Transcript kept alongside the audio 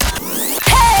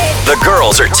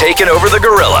girls are taking over the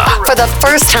Gorilla. For the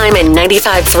first time in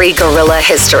 95.3 Gorilla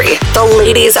history, the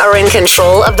ladies are in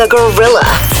control of the Gorilla.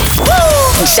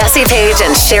 Jessi Page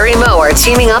and Sherry Moe are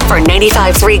teaming up for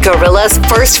 95.3 Gorilla's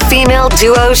first female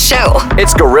duo show.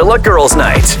 It's Gorilla Girls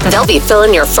Night. They'll be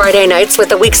filling your Friday nights with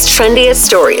the week's trendiest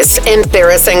stories,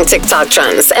 embarrassing TikTok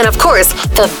trends, and of course,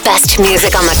 the best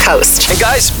music on the coast. And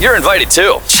guys, you're invited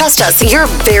too. Trust us, you're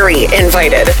very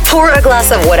invited. Pour a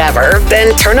glass of whatever,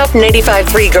 then turn up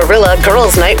 95.3 Gorilla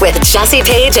Girls Night with Jessi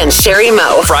Page and Sherry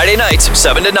Moe. Friday nights,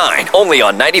 7 to 9, only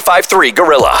on 95.3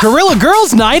 Gorilla. Gorilla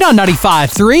Girls Night on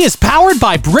 95.3 is powered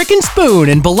by Brick and Spoon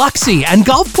in Biloxi and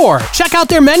Gulfport. Check out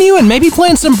their menu and maybe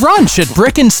plan some brunch at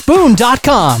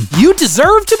brickandspoon.com. You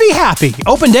deserve to be happy.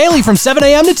 Open daily from 7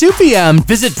 a.m. to 2 p.m.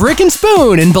 Visit Brick and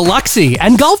Spoon in Biloxi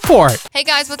and Gulfport. Hey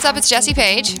guys, what's up? It's Jessi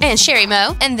Page. And Sherry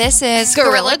Moe. And this is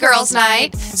Gorilla Girls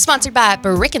Night, sponsored by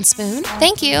Brick and Spoon.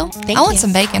 Thank you. Thank I want you.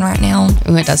 some bacon right now.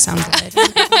 Ooh, it does sound good.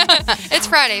 It's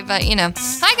Friday, but you know.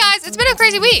 Hi guys, it's been a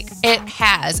crazy week. It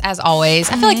has, as always.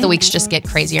 I feel like the weeks just get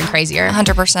crazier and crazier.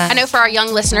 100%. I know for our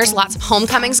young listeners, lots of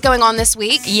homecomings going on this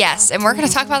week. Yes, and we're going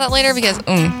to talk about that later because,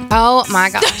 Oh my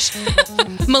gosh.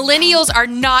 Millennials are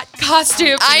not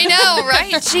costumed. I know,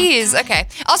 right? Jeez. Okay.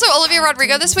 Also, Olivia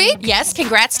Rodrigo this week. Yes,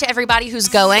 congrats to everybody who's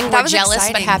going. We're was jealous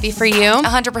exciting. but happy for you.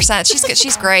 100%.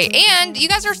 She's great. And you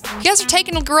guys are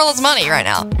taking Gorilla's money right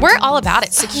now. We're all about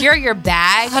it. Secure your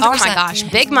bag. 100%. Oh my gosh,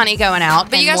 big money going out.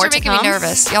 But you guys are making me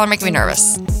nervous. Y'all are making me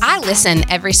nervous. I listen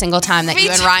every single time that Me you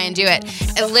and too. Ryan do it.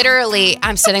 And literally,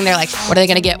 I'm sitting there like, what are they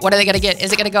going to get? What are they going to get?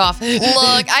 Is it going to go off? Look,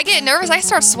 I get nervous. I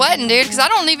start sweating, dude, because I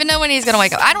don't even know when he's going to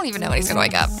wake up. I don't even know when he's going to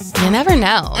wake up. You never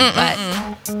know. But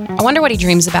I wonder what he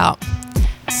dreams about.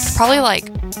 Probably like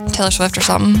Taylor Swift or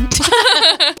something.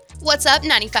 What's up,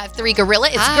 95.3 Gorilla?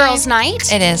 It's Hi. Girls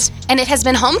Night. It is. And it has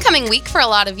been homecoming week for a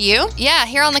lot of you. Yeah,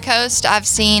 here on the coast, I've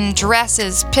seen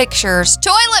dresses, pictures,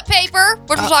 toilet paper,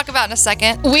 which we'll talk about in a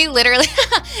second. We literally,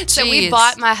 so we Jeez.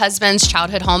 bought my husband's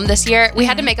childhood home this year. We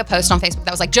had to make a post on Facebook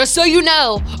that was like, just so you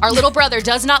know, our little brother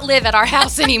does not live at our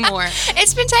house anymore.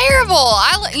 It's been terrible.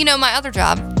 My other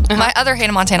job, my other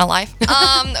Hannah Montana life.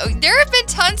 There have been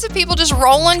tons of people just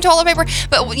rolling toilet paper,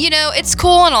 but it's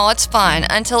cool and all, it's fun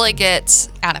until it gets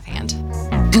Out of hand.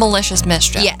 malicious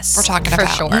mischief. Yes, we're talking for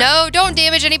about. sure. No, don't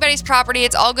damage anybody's property.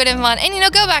 It's all good and fun. And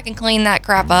go back and clean that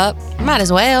crap up. Might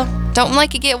as well. Don't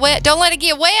let it get wet. Don't let it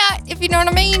get wet, if you know what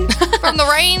I mean, from the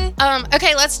rain.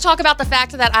 Okay, let's talk about the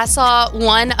fact that I saw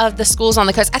one of the schools on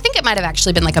the coast. I think it might have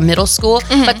actually been like a middle school,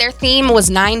 but their theme was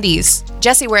 90s.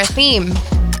 Jessi, we're a theme.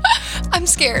 I'm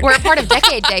scared. We're a part of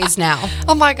Decade Days now.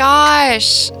 Oh my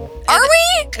gosh. Are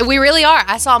we? We really are.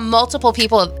 I saw multiple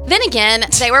people. Then again,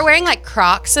 they were wearing like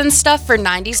Crocs and stuff for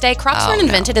 90s Day. Crocs weren't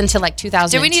invented until like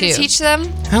 2002. Do we need to teach them?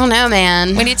 I don't know,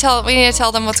 man. We need to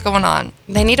tell them what's going on.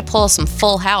 They need to pull some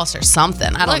Full House or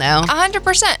something. I don't know.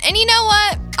 100%. And you know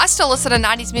what? I still listen to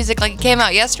 90s music like it came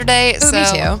out yesterday. Ooh, me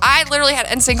too. I literally had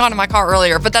NSYNC on in my car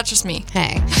earlier, but that's just me.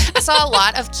 Hey, I saw a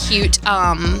lot of cute,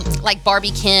 like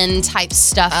Barbie Ken type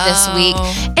stuff this week.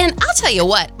 And I'll tell you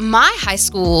what, my high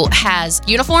school has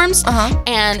uniforms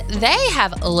and they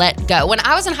have let go. When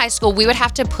I was in high school, we would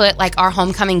have to put like our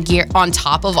homecoming gear on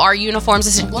top of our uniforms.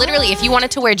 This is literally, if you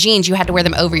wanted to wear jeans, you had to wear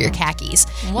them over your khakis.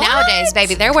 What? Nowadays,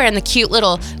 baby, they're wearing the cute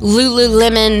little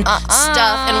Lululemon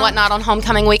stuff and whatnot on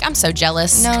homecoming week. I'm so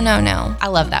jealous. No. I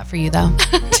love that for you, though.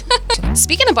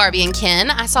 Speaking of Barbie and Ken,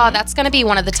 I saw that's going to be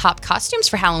one of the top costumes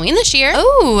for Halloween this year.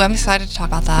 Ooh, I'm excited to talk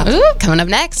about that. Ooh, coming up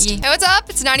next. Hey, what's up?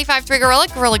 It's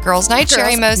 95.3 Gorilla Girls Night.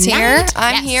 Sherry Moe's here. Night.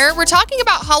 I'm Yes. here. We're talking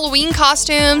about Halloween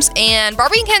costumes, and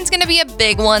Barbie and Ken's going to be a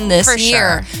big one this For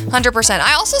year. sure. 100%.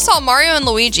 I also saw Mario and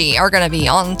Luigi are going to be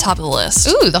on top of the list.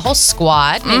 Ooh, the whole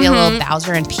squad. Maybe a little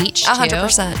Bowser and Peach, too.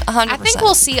 100%. 100%. I think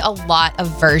we'll see a lot of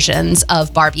versions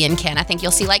of Barbie and Ken. I think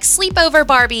you'll see like sleepover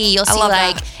Barbie. You'll see love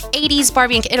like that. 80s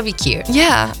Barbie and Ken. It'll be cute.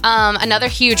 Yeah. Another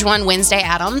huge one, Wednesday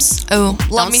Addams. Oh,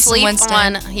 love Don't me some sleep Wednesday.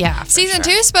 on. Yeah. for Season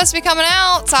sure. 2 is supposed to be coming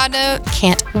out. Side note.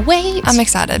 Can't wait. I'm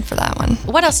excited for that one.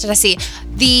 What else did I see?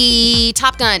 The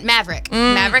Top Gun Maverick.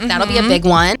 Maverick, that'll be a big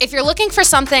one. If you're looking for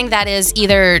something that is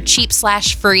either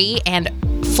cheap/free and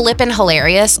flippin'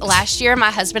 hilarious, last year my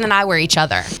husband and I were each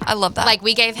other. I love that. Like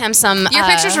we gave him some. Your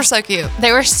pictures were so cute.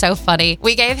 They were so funny.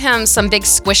 We gave him some big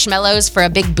squishmallows for a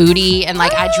big booty, and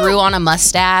like I drew on a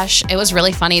mustache. It was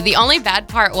really funny. The only bad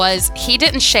part was he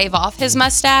didn't shave off his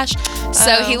mustache,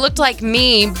 so he looked like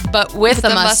me but with a the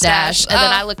mustache. mustache. And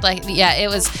then I looked like it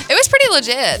was. It was pretty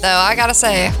legit, though, I gotta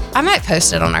say. I might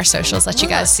post it on our socials, let you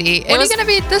guys see. What are you gonna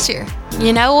be this year?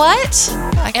 You know what?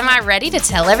 Am I ready to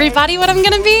tell everybody what I'm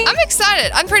going to be? I'm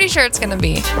excited. I'm pretty sure it's going to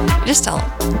be. Just tell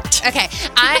them. Okay,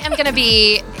 I am going to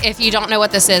be, if you don't know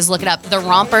what this is, look it up. The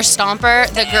Romper Stomper,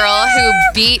 the girl who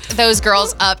beat those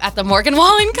girls up at the Morgan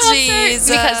Wallen concert Jesus.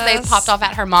 because they popped off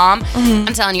at her mom. I'm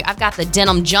telling you, I've got the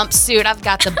denim jumpsuit, I've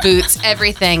got the boots,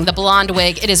 everything, the blonde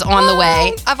wig. It is on the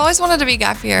way. I've always wanted to be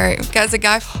Guy Fieri. Guys, a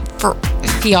guy for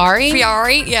Fieri?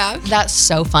 Fieri, yeah. That's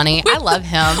so funny. I love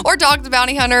him. Or Dog the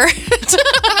Bounty Hunter.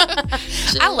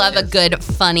 I love a good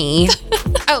funny.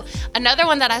 Oh, another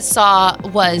one that I saw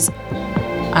was,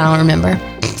 I don't remember.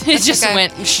 It just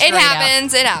went straight out. It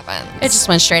happens. It just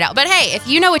went straight out. But hey, if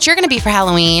you know what you're going to be for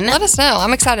Halloween, Let us know.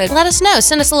 I'm excited. let us know.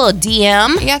 Send us a little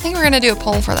DM. Yeah, I think we're going to do a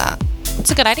poll for that.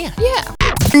 It's a good idea. Yeah.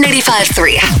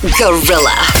 95.3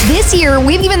 Gorilla. This year,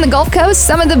 we've given the Gulf Coast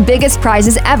some of the biggest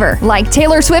prizes ever, like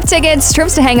Taylor Swift tickets,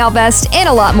 trips to Hangout Fest, and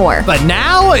a lot more. But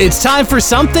now it's time for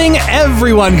something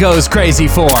everyone goes crazy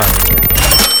for.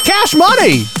 Cash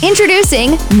money!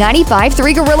 Introducing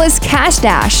 95.3 Gorilla's Cash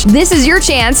Dash. This is your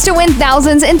chance to win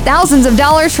thousands and thousands of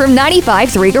dollars from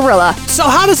 95.3 Gorilla. So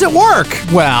how does it work?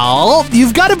 Well,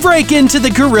 you've got to break into the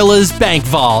Gorilla's bank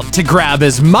vault to grab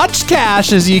as much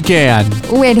cash as you can.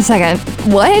 Wait a second.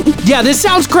 What? Yeah, this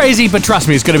sounds crazy, but trust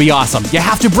me, it's going to be awesome. You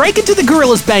have to break into the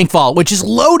Gorilla's bank vault, which is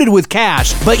loaded with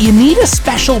cash, but you need a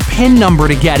special PIN number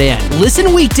to get in.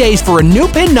 Listen weekdays for a new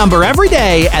PIN number every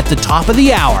day at the top of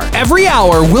the hour. Every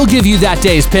hour, we'll give you that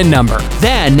day's PIN number.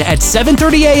 Then, at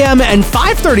 7:30 a.m. and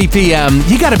 5:30 p.m.,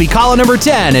 you got to be caller number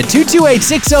 10 at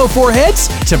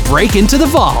 228-604-HITS to break into the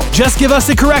vault. Just give us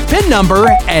the correct PIN number,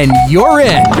 and you're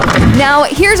in. Now,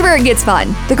 here's where it gets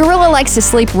fun. The gorilla likes to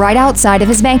sleep right outside of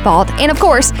his bank vault, and of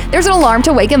course, there's an alarm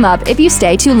to wake him up if you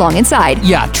stay too long inside.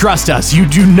 Yeah, trust us, you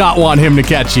do not want him to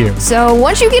catch you. So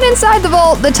once you get inside the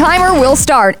vault, the timer will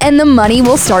start, and the money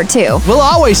will start too. We'll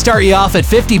always start you off at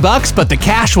 $50, but the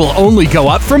cash will only go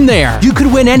up from there. You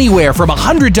could win anywhere from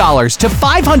 $100 to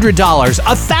 $500,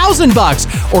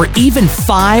 $1,000, or even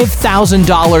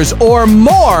 $5,000 or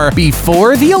more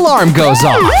before the alarm goes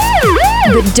off.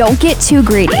 But don't get too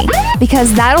greedy,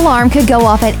 because that alarm could go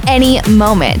off at any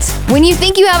moment. When you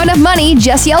think you have enough money,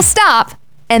 just yell stop,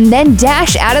 and then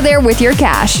dash out of there with your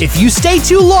cash. If you stay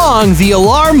too long, the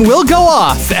alarm will go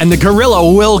off and the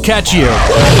gorilla will catch you.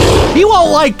 He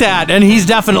won't like that, and he's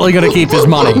definitely going to keep his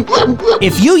money.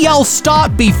 If you yell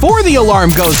stop before the alarm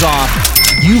goes off,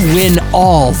 you win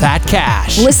all that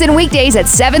cash. Listen weekdays at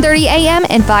 7:30 a.m.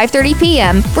 and 5:30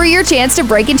 p.m. for your chance to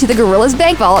break into the Gorilla's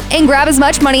bank vault and grab as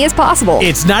much money as possible.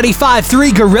 It's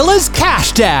 95.3 Gorilla's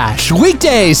Cash Dash.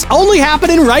 Weekdays only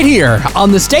happening right here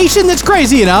on the station that's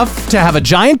crazy enough to have a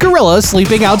giant gorilla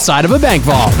sleeping outside of a bank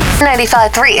vault.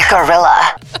 95.3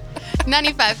 Gorilla.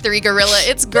 95.3 Gorilla.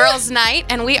 It's girls' night,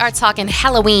 and we are talking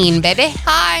Halloween, baby.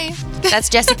 Hi. That's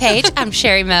Jessi Page. I'm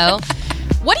Sherry Moe.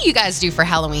 What do you guys do for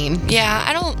Halloween? Yeah,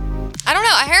 I don't know.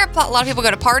 I hear a lot of people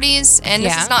go to parties, and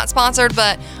this Yeah. is not sponsored,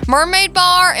 but Mermaid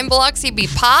Bar in Biloxi be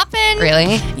popping.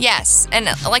 Really? Yes, and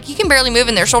like you can barely move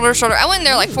in there, shoulder to shoulder. I went in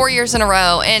there like 4 years in a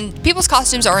row, and people's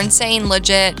costumes are insane,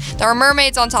 legit. There are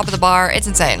mermaids on top of the bar. It's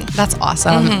insane. That's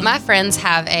awesome. My friends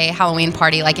have a Halloween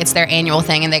party, like it's their annual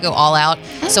thing, and they go all out.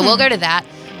 So we'll go to that.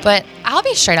 But I'll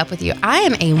be straight up with you. I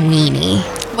am a weenie.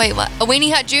 Wait, what? A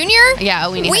Weenie Hut Jr.? Yeah, a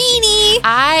weenie. Weenie.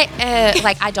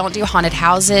 I don't do haunted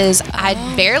houses. I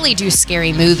barely do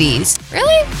scary movies.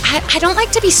 Really? I don't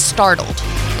like to be startled.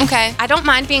 Okay. I don't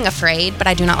mind being afraid, but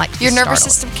I do not like to be Your nervous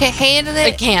startled. system can't handle It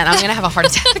it? can't. I'm going to have a heart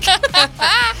attack.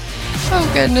 Oh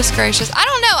goodness gracious! I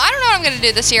don't know what I'm gonna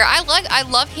do this year. I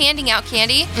love handing out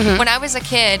candy. When I was a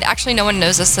kid, actually no one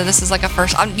knows this, so this is like a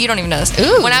first. You don't even know this.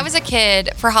 Ooh. When I was a kid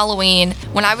for Halloween,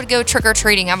 when I would go trick or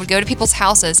treating, I would go to people's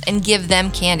houses and give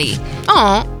them candy.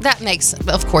 Oh, that makes,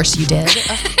 of course you did.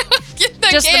 Give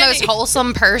them Just candy. the most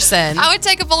wholesome person. I would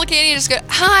take a bowl of candy and just go,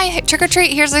 "Hi, trick or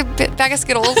treat. Here's a bag of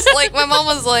Skittles." Like my mom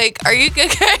was like, "Are you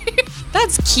okay?"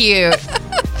 That's cute.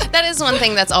 That is one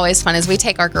thing that's always fun is we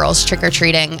take our girls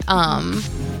trick-or-treating.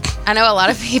 I know a lot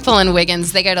of people in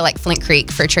Wiggins, they go to like Flint Creek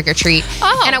for trick-or-treat.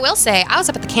 Oh. And I will say, I was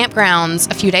up at the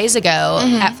campgrounds a few days ago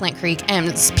at Flint Creek,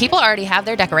 and people already have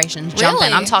their decorations jumping.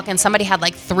 Really? I'm talking somebody had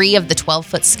like 3 of the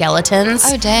 12-foot skeletons.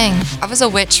 Oh dang! I was a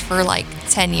witch for like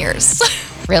 10 years.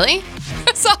 Really?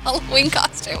 It's a Halloween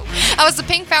costume. I was the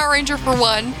pink Power Ranger for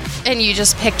one. And you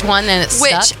just picked one and it's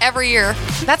Witch stuck? every year.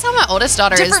 That's how my oldest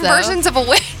daughter Different is, though. versions of a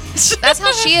witch. That's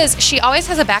how she is. She always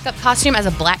has a backup costume as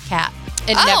a black cat.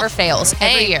 It Oh. never fails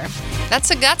every Hey. year. That's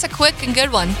a quick and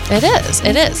good one. It is.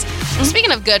 It is.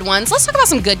 Speaking of good ones, let's talk about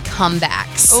some good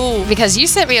comebacks. Ooh. Because you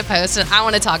sent me a post and I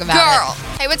want to talk about Girl.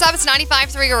 Hey, what's up? It's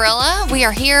 95.3 Gorilla. We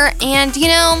are here. And,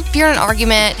 if you're in an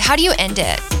argument, how do you end it?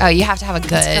 it. Oh, you have to have a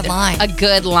good line. A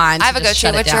good line. I have a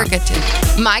go-to. What's your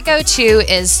go-to? My go-to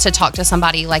is to talk to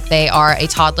somebody like they are a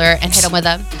toddler and hit them with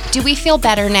a, do we feel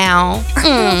better now?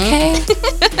 Okay.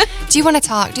 Do you want to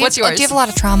talk? What's yours? Do you have a lot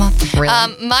of trauma?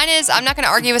 Really? Mine is, I'm not going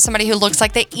to argue with somebody who looks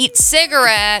like they eat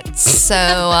cigarettes. So,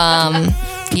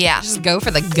 yeah. Just go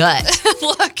for the gut.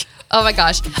 Look. Oh my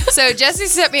gosh. So Jessi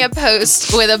sent me a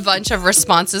post with a bunch of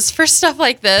responses for stuff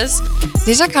like this.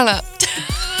 These are kind of...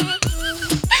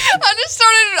 I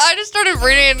just started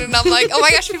reading it and I'm like, oh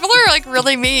my gosh, people are like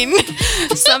really mean.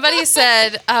 Somebody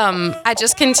said, I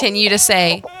just continue to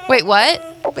say, wait,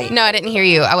 what? Wait. No, I didn't hear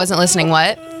you. I wasn't listening.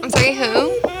 What? I'm sorry,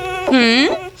 who?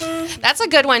 That's a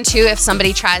good one too. If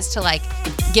somebody tries to like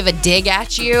give a dig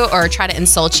at you or try to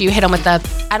insult you, hit them with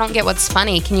the, I don't get what's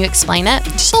funny. Can you explain it?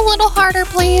 Just a little harder,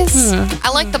 please. I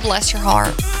like the bless your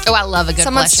heart. Oh, I love a good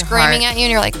Someone's bless your screaming heart. at you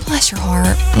and you're like, bless your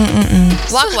heart.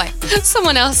 Walk away.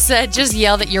 Someone else said, just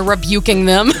yell that you're rebuking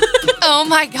them. Oh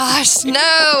my gosh,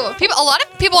 no. A lot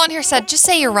of people on here said, just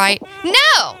say you're right.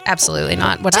 No. Absolutely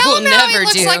not. What I Tell will him how he never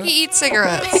looks do. like he eats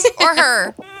cigarettes. Or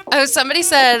her. Oh, somebody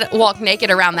said walk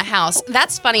naked around the house.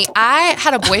 That's funny. I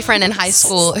had a boyfriend in high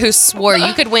school who swore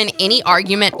you could win any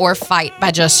argument or fight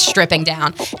by just stripping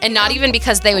down. And not even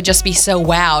because they would just be so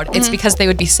wowed. It's because they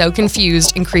would be so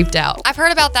confused and creeped out. I've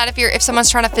heard about that if someone's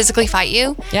trying to physically fight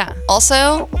you. Yeah. Also,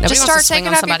 Nobody just wants start to swing taking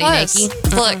on off your somebody clothes.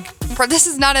 naked. Look, this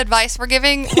is not advice we're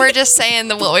giving. We're just saying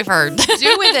what we've heard.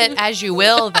 Do with it as you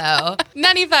will, though.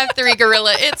 95.3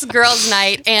 Gorilla, it's girls'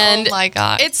 night. And oh my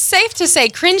God. It's safe to say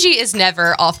cringy is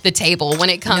never off the table when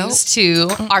it comes to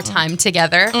our time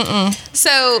together.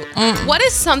 So what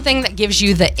is something that gives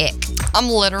you the ick? I'm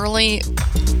literally,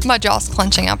 my jaw's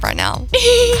clenching up right now.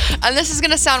 And this is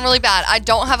going to sound really bad. I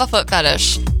don't have a foot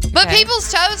fetish. But Okay. people's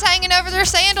toes hanging over their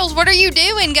sandals. What are you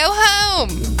doing? Go home.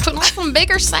 Put on some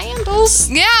bigger sandals.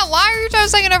 Yeah, why are your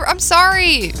toes hanging over? I'm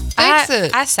sorry. Fix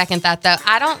it. I second that, though.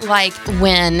 I don't like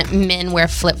when men wear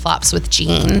flip-flops with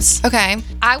jeans. Okay.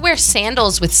 I wear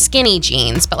sandals with skinny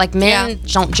jeans, but like men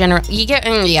don't generally. You get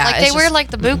Like they wear like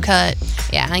the boot cut.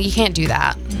 Yeah, you can't do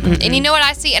that. And you know what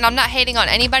I see? And I'm not hating on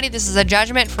anybody. This is a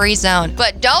judgment-free zone.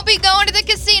 But don't be going to the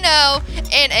casino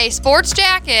in a sports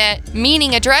jacket,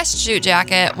 meaning a dress suit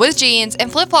jacket, with jeans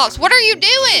and flip-flops. What are you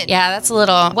doing? Yeah, that's a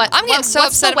little. I'm getting so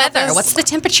what's upset the about weather? this. What's the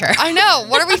temperature? I know.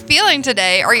 What are we feeling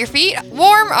today? Are your feet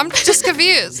warm? I'm just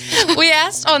confused. We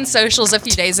asked on socials a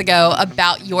few days ago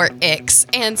about your icks,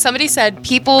 and somebody said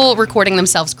people recording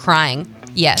themselves crying.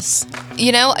 Yes.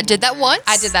 I did that once.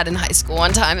 I did that in high school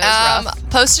one time. It was rough.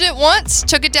 Posted it once,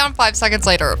 took it down 5 seconds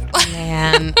later.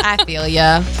 Man, I feel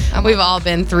ya. We've all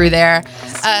been through there.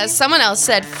 Someone else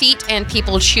said feet and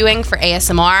people chewing for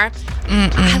ASMR.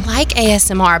 I like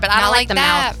ASMR, but I don't like the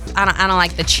that. mouth. I don't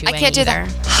like the chewing. I can't do either.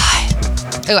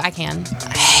 that. Oh, I can.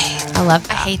 I love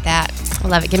that. I hate that. I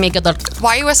love it. Give me a good look.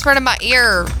 Why are you whispering in my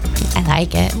ear? I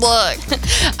like it. Look.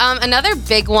 Another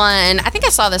big one. I think I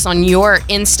saw this on your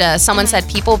Insta. Someone said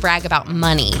people brag about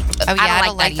money. Oh, yeah, I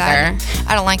don't like that either.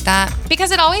 I don't like that.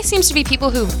 Because it always seems to be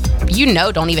people who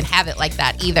don't even have it like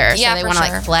that either. Yeah, so they for want to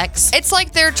sure. like flex. It's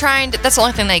like they're trying to, that's the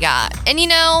only thing they got. And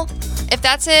if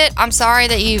that's it, I'm sorry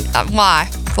that you, why?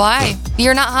 Why?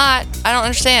 You're not hot. I don't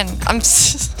understand. I'm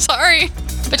sorry.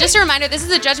 But just a reminder, this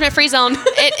is a judgment-free zone.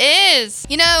 It is.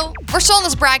 We're still in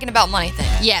this bragging about money thing.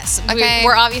 Yes. Okay.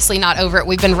 We're obviously not over it.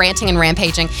 We've been ranting and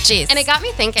rampaging. Jeez. And it got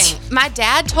me thinking. My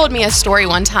dad told me a story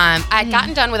one time. I'd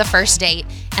gotten done with a first date,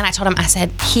 and I told him, I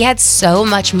said, he had so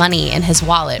much money in his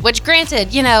wallet, which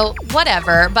granted,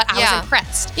 whatever, but I was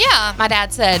impressed. Yeah. My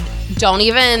dad said, don't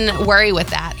even worry with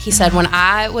that. He said, when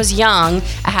I was young,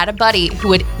 I had a buddy who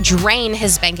would drain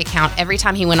his bank account every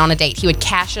time he went on a date. He would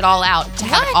cash it all out to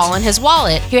have it all in his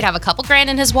wallet. He would have a couple grand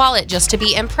in his wallet just to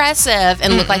be impressive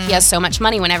and look like he has so much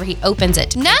money whenever he opens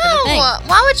it. No.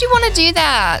 Why would you want to do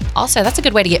that? Also, that's a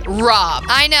good way to get robbed.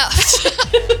 I know.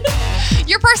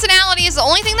 Your personality is the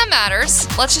only thing that matters.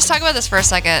 Let's just talk about this for a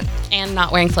second. And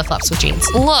not wearing flip-flops with jeans.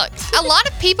 Look, a lot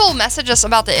of people messaged us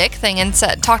about the ick thing and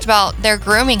talked about their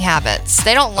grooming habits.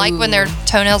 They don't like when their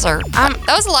toenails are... that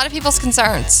was a lot of people's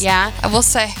concerns. Yeah. I will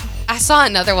say. I saw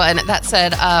another one that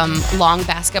said long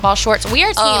basketball shorts. We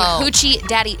are team Hoochie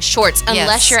Daddy shorts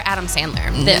unless you're Adam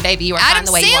Sandler. Then, baby, you are fine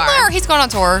the way you are. Adam Sandler, he's going on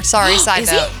tour. Sorry, side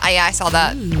Is note. he? Yeah, I saw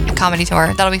that. comedy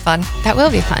tour. That'll be fun. That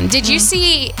will be fun. Did you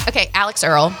see, Alex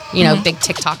Earl, big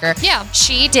TikToker. Yeah.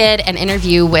 She did an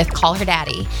interview with Call Her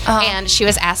Daddy, and she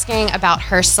was asking about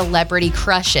her celebrity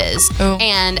crushes. Ooh.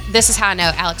 And this is how I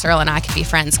know Alex Earl and I could be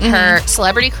friends. Her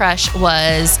celebrity crush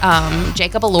was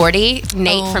Jacob Elordi,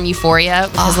 Nate from Euphoria,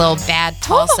 with his little bad,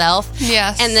 tall self.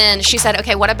 Yes. And then she said,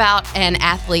 okay, what about an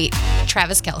athlete,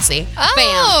 Travis Kelce? Oh,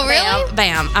 bam, really?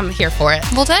 Bam, bam. I'm here for it.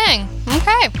 Well, dang.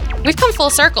 Okay. We've come full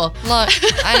circle. Look,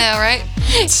 I know, right?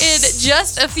 In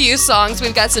just a few songs,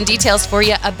 we've got some details for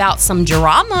you about some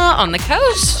drama on the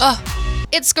coast.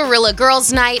 It's Gorilla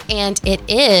Girls Night, and it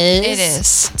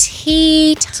is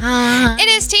tea time. It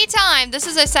is tea time. This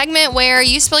is a segment where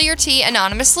you spill your tea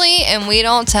anonymously, and we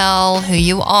don't tell who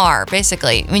you are,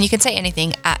 basically. I mean, you can say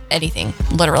anything at anything,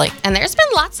 literally. And there's been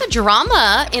lots of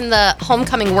drama in the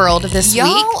homecoming world this week.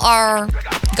 Y'all are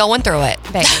going through it.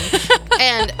 Baby.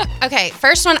 And, okay,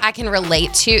 first one I can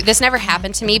relate to. This never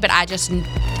happened to me, but I just,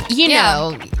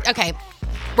 know. Okay,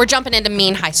 we're jumping into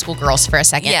mean high school girls for a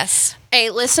second. Yes. A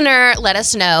listener let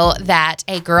us know that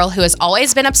a girl who has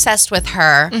always been obsessed with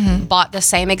her bought the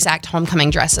same exact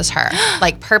homecoming dress as her.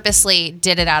 Like, purposely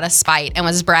did it out of spite and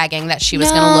was bragging that she was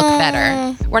going to look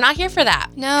better. We're not here for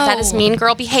that. No. That is mean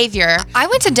girl behavior. I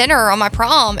went to dinner on my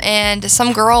prom, and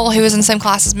some girl who was in the same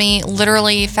class as me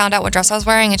literally found out what dress I was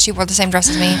wearing, and she wore the same dress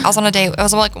as me. I was on a date. It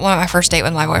was like one of my first date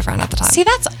with my boyfriend at the time. See,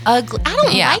 that's ugly. I don't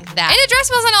like that. And the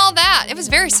dress wasn't all that. It was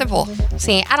very simple.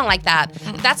 See, I don't like that.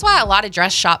 That's why a lot of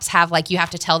dress shops have, like, you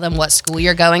have to tell them what school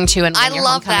you're going to and when your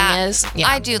homecoming is. Yeah.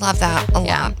 I do love that a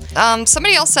lot.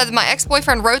 Somebody else said that my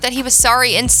ex-boyfriend wrote that he was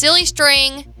sorry in silly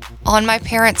string on my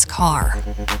parents' car.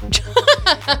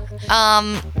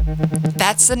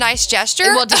 That's a nice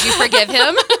gesture. Well, did you forgive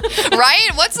him? Right?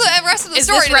 What's the rest of the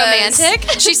story? Is this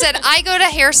romantic? She said, I go to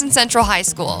Harrison Central High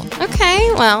School.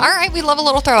 Okay, well. All right, we love a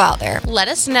little throw out there. Let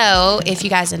us know if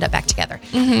you guys end up back together.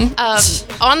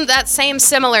 On that same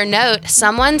similar note,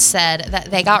 someone said that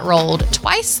they got rolled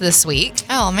twice this week.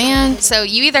 Oh, man. So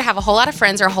you either have a whole lot of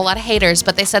friends or a whole lot of haters,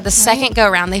 but they said the second go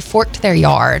around, they forked their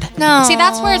yard. No. See,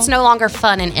 that's where it's no longer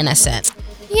fun and innocent.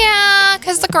 Yeah,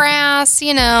 because the grass,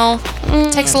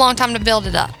 takes a long time to build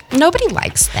it up. Nobody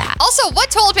likes that. Also, what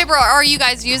toilet paper are you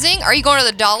guys using? Are you going to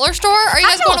the dollar store? Are you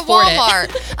guys going to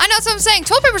Walmart? I know, that's what I'm saying.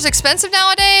 Toilet paper's expensive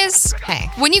nowadays. Hey.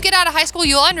 When you get out of high school,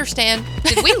 you'll understand.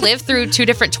 Did we live through two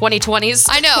different 2020s?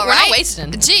 I know, We're right? not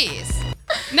wasting. Jeez.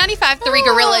 95.3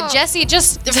 Gorilla. Jessi,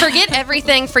 just forget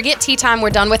everything. Forget tea time. We're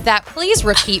done with that. Please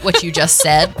repeat what you just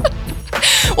said.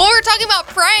 Well, we were talking about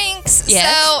pranks.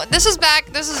 Yes. So this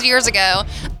was years ago.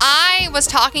 I was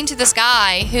talking to this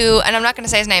guy who, and I'm not going to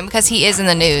say his name because he is in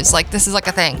the news. Like, this is like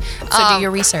a thing. So do your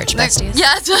research, besties.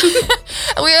 Yes.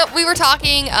 we were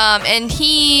talking, and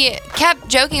he kept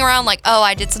joking around like, oh,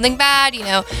 I did something bad.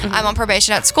 I'm on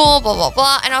probation at school, blah, blah,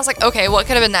 blah. And I was like, okay, what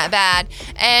could have been that bad?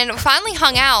 And we finally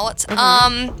hung out.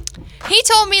 He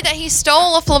told me that he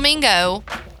stole a flamingo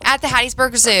at the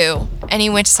Hattiesburg Zoo, and he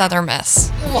went to Southern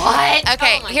Miss. What?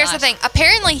 Okay, here's the thing.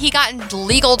 Apparently, he got in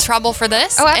legal trouble for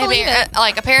this. Oh, I believe it.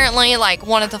 Apparently,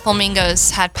 one of the flamingos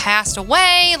had passed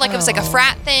away. It was like a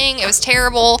frat thing. It was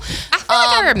terrible. I feel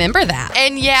like I remember that.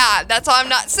 And yeah, that's why I'm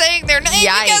not saying their name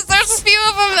because there's a few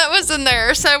of them that was in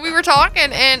there. So we were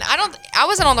talking, and I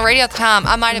wasn't on the radio at the time.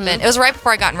 I might have been. It was right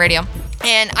before I got in radio.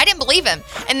 And I didn't believe him.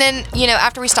 And then,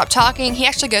 after we stopped talking, he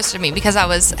actually ghosted me because I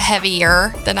was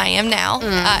heavier than I am now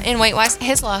in weight-wise.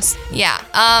 His loss. Yeah.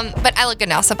 But I look good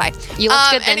now, so bye. You look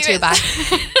good then, too. Bye.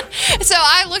 So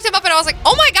I looked him up, and I was like,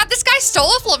 oh, my God, this guy stole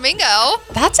a flamingo.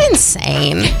 That's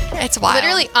insane. It's wild.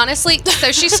 Literally, honestly,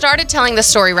 so she started telling the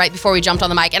story right before we jumped on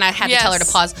the mic, and I had to tell her to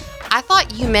pause. I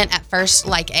thought you meant at first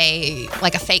like a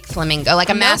fake flamingo, like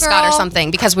a mascot or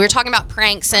something, because we were talking about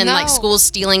pranks and like schools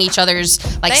stealing each other's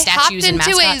statues and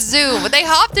mascots. They hopped into a zoo. They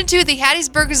hopped into the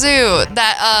Hattiesburg Zoo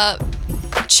that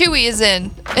Chewy is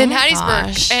in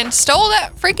Hattiesburg and stole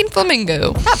that freaking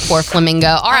flamingo. That poor flamingo.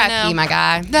 R.I.P. my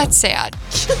guy. That's sad.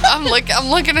 I'm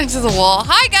looking into the wall.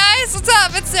 Hi guys, what's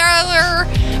up? It's Sarah.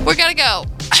 We gotta go.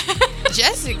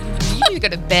 Jessi, you need to go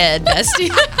to bed, bestie.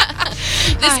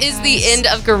 This is the end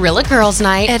of Gorilla Girls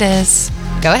Night. It is.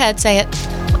 Go ahead, say it.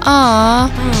 Aww.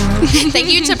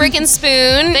 Thank you to Brick and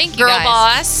Spoon. Thank you, Girl guys.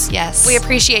 Boss. Yes. We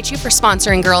appreciate you for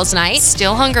sponsoring Girls Night.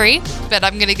 Still hungry, but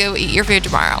I'm gonna go eat your food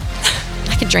tomorrow.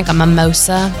 I could drink a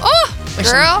mimosa. Oh,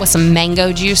 with some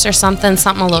mango juice or something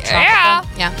a little tropical.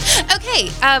 Yeah. Okay,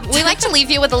 we like to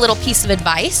leave you with a little piece of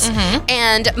advice.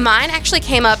 And mine actually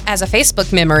came up as a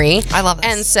Facebook memory. I love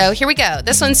this. And so here we go.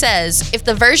 This one says, if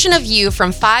the version of you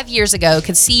from 5 years ago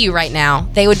could see you right now,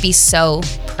 they would be so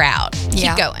proud.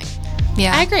 Yeah. Keep going.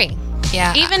 Yeah. I agree.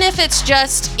 Yeah. Even if it's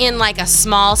just in like a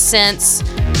small sense,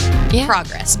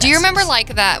 progress. Do you remember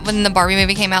like that when the Barbie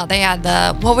movie came out, they had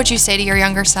the, what would you say to your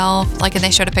younger self? Like, and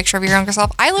they showed a picture of your younger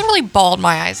self. I literally bawled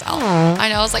my eyes out. I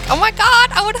know. I was like, oh my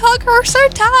God, I would hug her so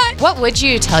tight. What would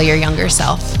you tell your younger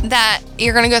self? That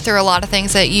you're going to go through a lot of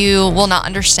things that you will not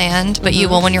understand, but you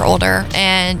will when you're older.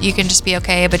 And you can just be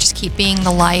okay, but just keep being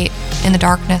the light in the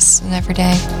darkness and every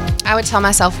day. I would tell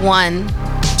myself, 1,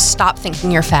 stop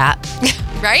thinking you're fat.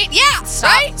 Right? Yeah.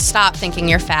 Stop thinking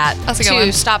you're fat. That's a good 2,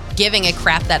 one. stop giving a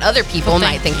crap that other people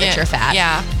might think that you're fat.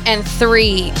 Yeah. And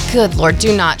 3, good Lord,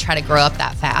 do not try to grow up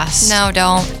that fast. No,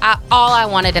 don't. All I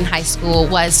wanted in high school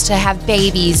was to have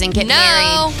babies and get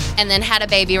married, and then had a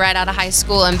baby right out of high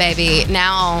school. And baby,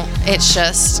 now it's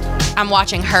just, I'm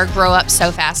watching her grow up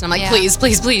so fast, and I'm like, please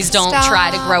don't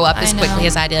try to grow up as quickly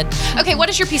as I did. Okay, what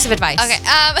is your piece of advice? Okay,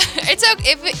 it's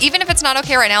okay. Even if it's not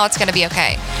okay right now, it's going to be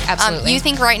okay. Absolutely. You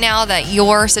think right now that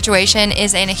your situation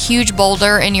is in a huge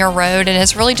boulder in your road, and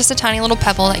it's really just a tiny little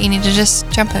pebble that you need to just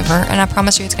jump over, and I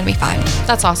promise you it's going to be fine.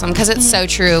 That's awesome, because it's so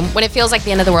true. When it feels like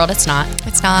the end of the world, it's not.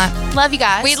 It's not. Love you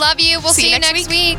guys. We love you. We'll see you next week.